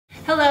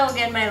Hello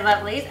again, my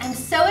lovelies. I'm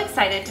so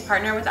excited to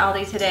partner with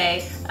Aldi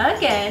today,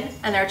 again,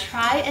 on our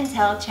Try and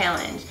Tell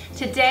Challenge.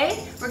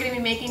 Today, we're gonna be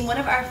making one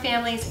of our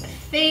family's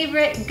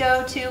favorite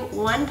go-to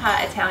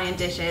one-pot Italian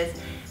dishes,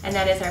 and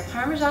that is our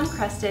Parmesan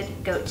crusted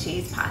goat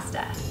cheese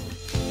pasta.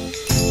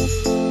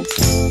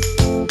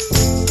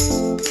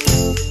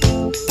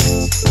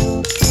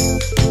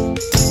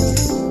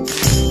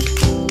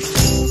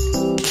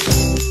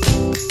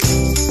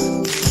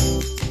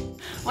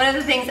 One of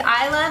the things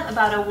I love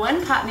about a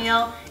one-pot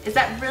meal is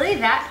that really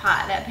that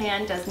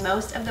pan does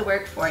most of the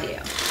work for you.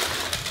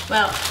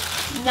 Well,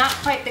 not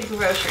quite the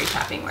grocery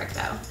shopping work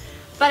though.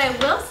 But I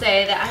will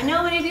say that I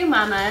know many of you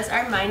mamas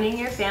are minding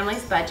your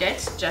family's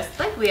budgets, just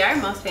like we are,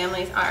 most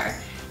families are.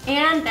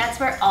 And that's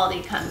where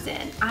Aldi comes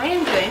in. I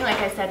am doing, like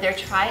I said, their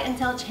Try and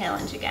Tell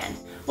Challenge again.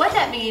 What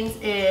that means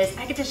is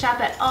I get to shop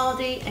at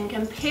Aldi and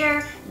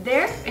compare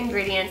their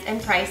ingredients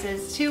and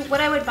prices to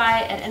what I would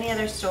buy at any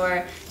other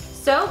store.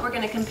 So we're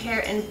gonna compare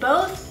in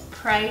both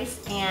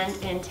price and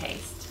in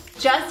taste.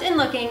 Just in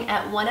looking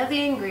at one of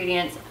the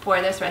ingredients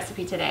for this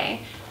recipe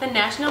today, the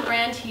national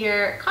brand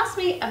here cost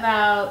me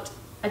about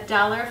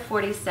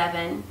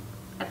 $1.47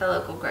 at the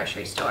local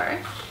grocery store.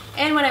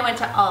 And when I went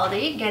to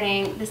Aldi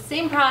getting the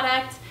same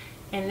product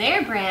in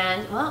their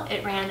brand, well,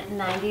 it ran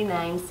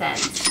 99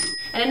 cents.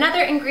 And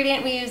another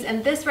ingredient we use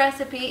in this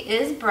recipe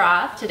is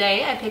broth.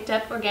 Today I picked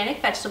up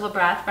organic vegetable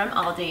broth from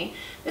Aldi.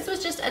 This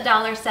was just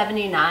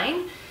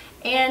 $1.79.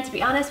 And to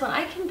be honest, when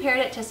I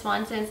compared it to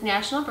Swanson's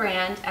national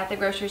brand at the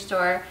grocery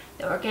store,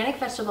 the organic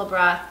vegetable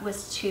broth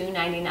was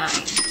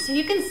 $2.99. So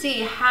you can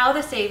see how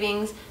the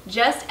savings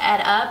just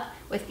add up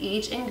with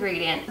each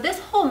ingredient. This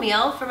whole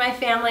meal for my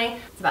family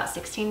is about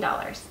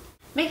 $16.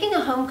 Making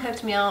a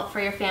home-cooked meal for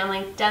your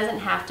family doesn't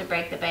have to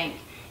break the bank.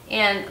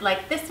 And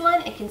like this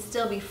one, it can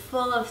still be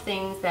full of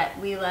things that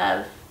we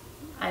love.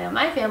 I know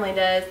my family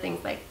does,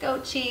 things like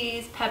goat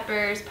cheese,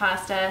 peppers,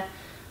 pasta,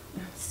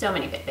 so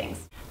many good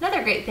things.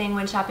 Another great thing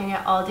when shopping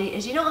at Aldi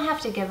is you don't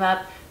have to give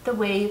up the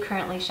way you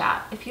currently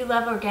shop. If you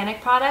love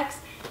organic products,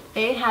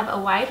 they have a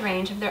wide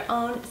range of their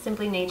own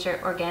Simply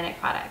Nature organic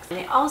products. And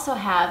they also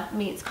have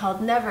meats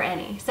called Never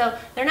Any. So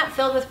they're not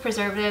filled with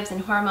preservatives and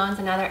hormones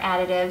and other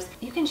additives.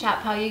 You can shop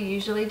how you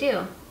usually do.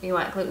 If you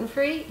want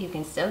gluten-free, you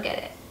can still get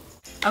it.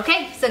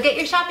 Okay, so get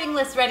your shopping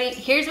list ready.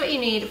 Here's what you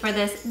need for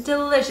this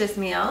delicious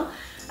meal.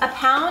 A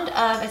pound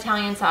of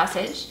Italian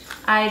sausage.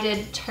 I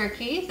did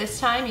turkey this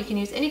time. You can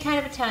use any kind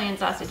of Italian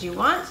sausage you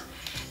want.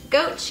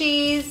 Goat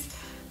cheese,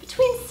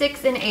 between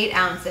 6 and 8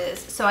 ounces.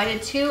 So I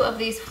did 2 of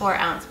these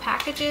 4-ounce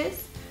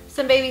packages.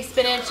 Some baby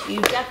spinach.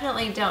 You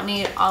definitely don't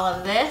need all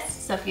of this.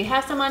 So if you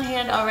have some on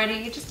hand already,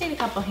 you just need a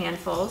couple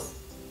handfuls.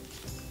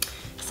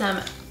 Some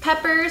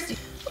peppers, a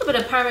little bit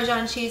of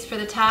Parmesan cheese for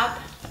the top.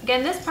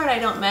 Again, this part I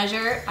don't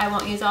measure. I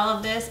won't use all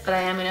of this, but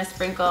I am gonna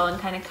sprinkle and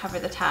kind of cover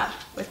the top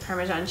with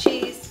Parmesan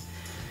cheese.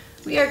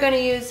 We are going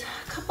to use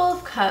a couple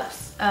of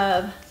cups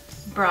of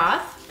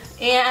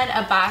broth and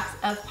a box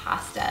of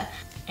pasta.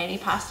 Any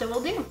pasta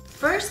will do.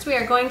 First, we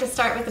are going to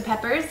start with the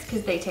peppers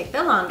because they take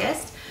the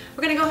longest.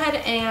 We're going to go ahead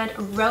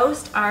and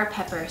roast our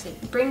peppers.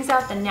 It brings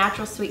out the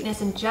natural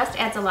sweetness and just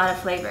adds a lot of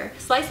flavor.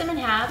 Slice them in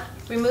half,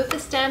 remove the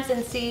stems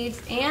and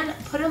seeds, and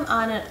put them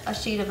on a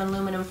sheet of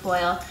aluminum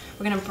foil.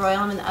 We're going to broil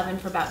them in the oven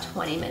for about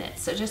 20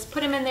 minutes. So just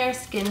put them in there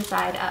skin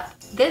side up.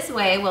 This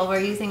way, while we're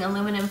using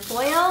aluminum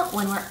foil,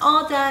 when we're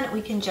all done,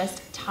 we can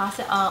just toss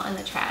it all in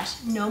the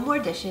trash. No more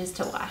dishes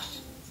to wash.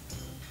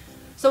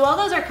 So while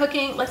those are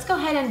cooking, let's go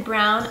ahead and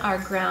brown our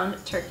ground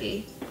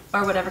turkey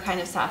or whatever kind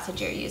of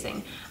sausage you're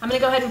using. I'm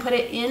gonna go ahead and put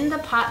it in the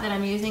pot that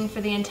I'm using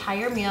for the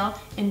entire meal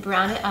and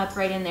brown it up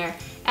right in there.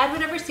 Add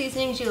whatever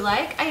seasonings you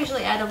like. I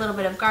usually add a little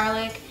bit of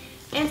garlic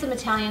and some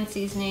Italian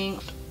seasoning.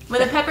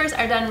 When the peppers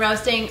are done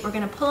roasting, we're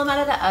gonna pull them out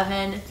of the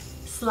oven,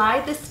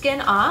 slide the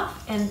skin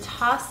off, and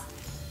toss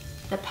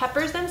the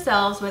peppers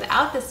themselves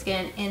without the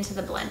skin into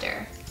the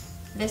blender.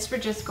 This we're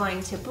just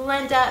going to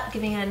blend up,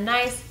 giving it a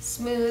nice,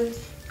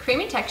 smooth,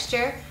 creamy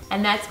texture,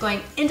 and that's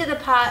going into the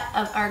pot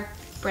of our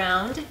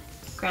browned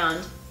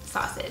ground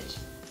sausage.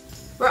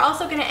 We're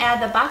also gonna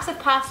add the box of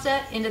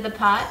pasta into the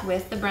pot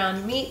with the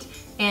browned meat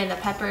and the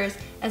peppers,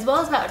 as well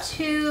as about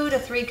 2 to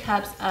 3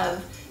 cups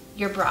of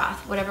your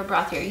broth, whatever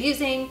broth you're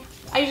using.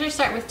 I usually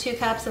start with 2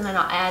 cups and then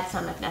I'll add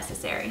some if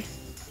necessary.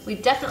 We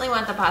definitely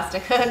want the pasta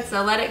cooked,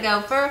 so let it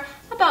go for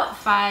about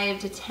 5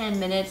 to 10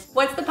 minutes.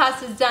 Once the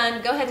pasta's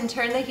done, go ahead and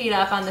turn the heat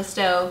off on the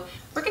stove.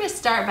 We're gonna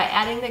start by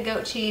adding the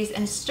goat cheese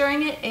and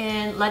stirring it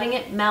in, letting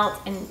it melt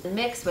and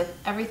mix with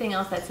everything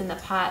else that's in the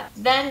pot.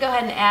 Then go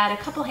ahead and add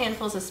a couple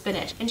handfuls of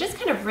spinach and just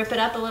kind of rip it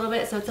up a little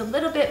bit so it's a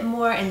little bit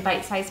more in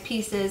bite-sized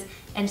pieces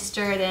and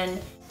stir it in.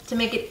 To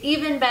make it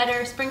even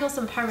better, sprinkle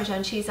some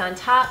Parmesan cheese on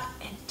top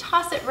and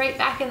toss it right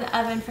back in the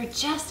oven for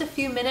just a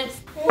few minutes.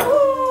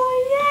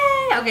 Ooh,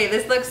 yay! Okay,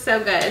 this looks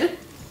so good.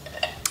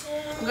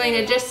 I'm going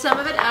to dish some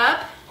of it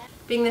up.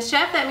 Being the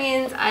chef, that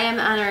means I am an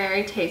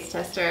honorary taste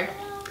tester.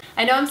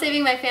 I know I'm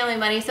saving my family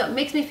money, so it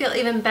makes me feel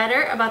even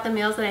better about the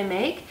meals that I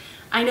make.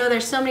 I know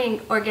there's so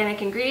many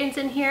organic ingredients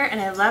in here, and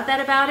I love that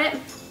about it.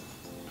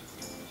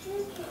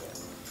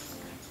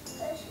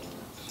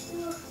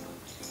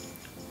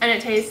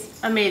 and it tastes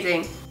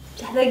amazing.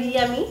 Like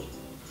yummy.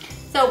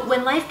 So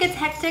when life gets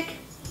hectic,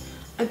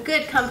 a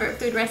good comfort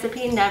food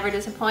recipe never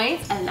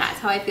disappoints, and that's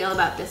how I feel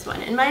about this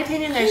one. In my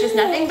opinion, there's just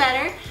nothing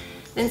better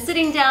than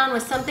sitting down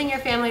with something your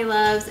family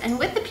loves and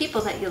with the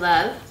people that you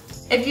love.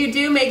 If you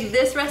do make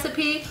this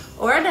recipe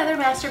or another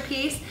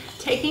masterpiece,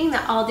 taking the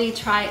ALDI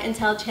Try and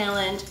Tell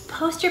Challenge,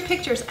 post your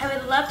pictures. I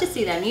would love to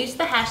see them. Use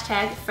the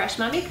hashtag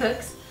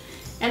FreshMommyCooks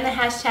and the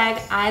hashtag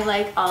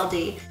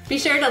 #ILikeALDI. Be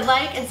sure to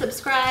like and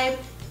subscribe.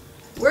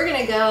 We're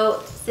gonna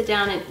go sit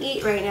down and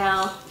eat right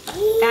now.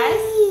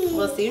 Guys,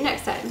 we'll see you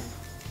next time.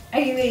 Are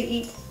you ready to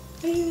eat?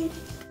 Are you ready?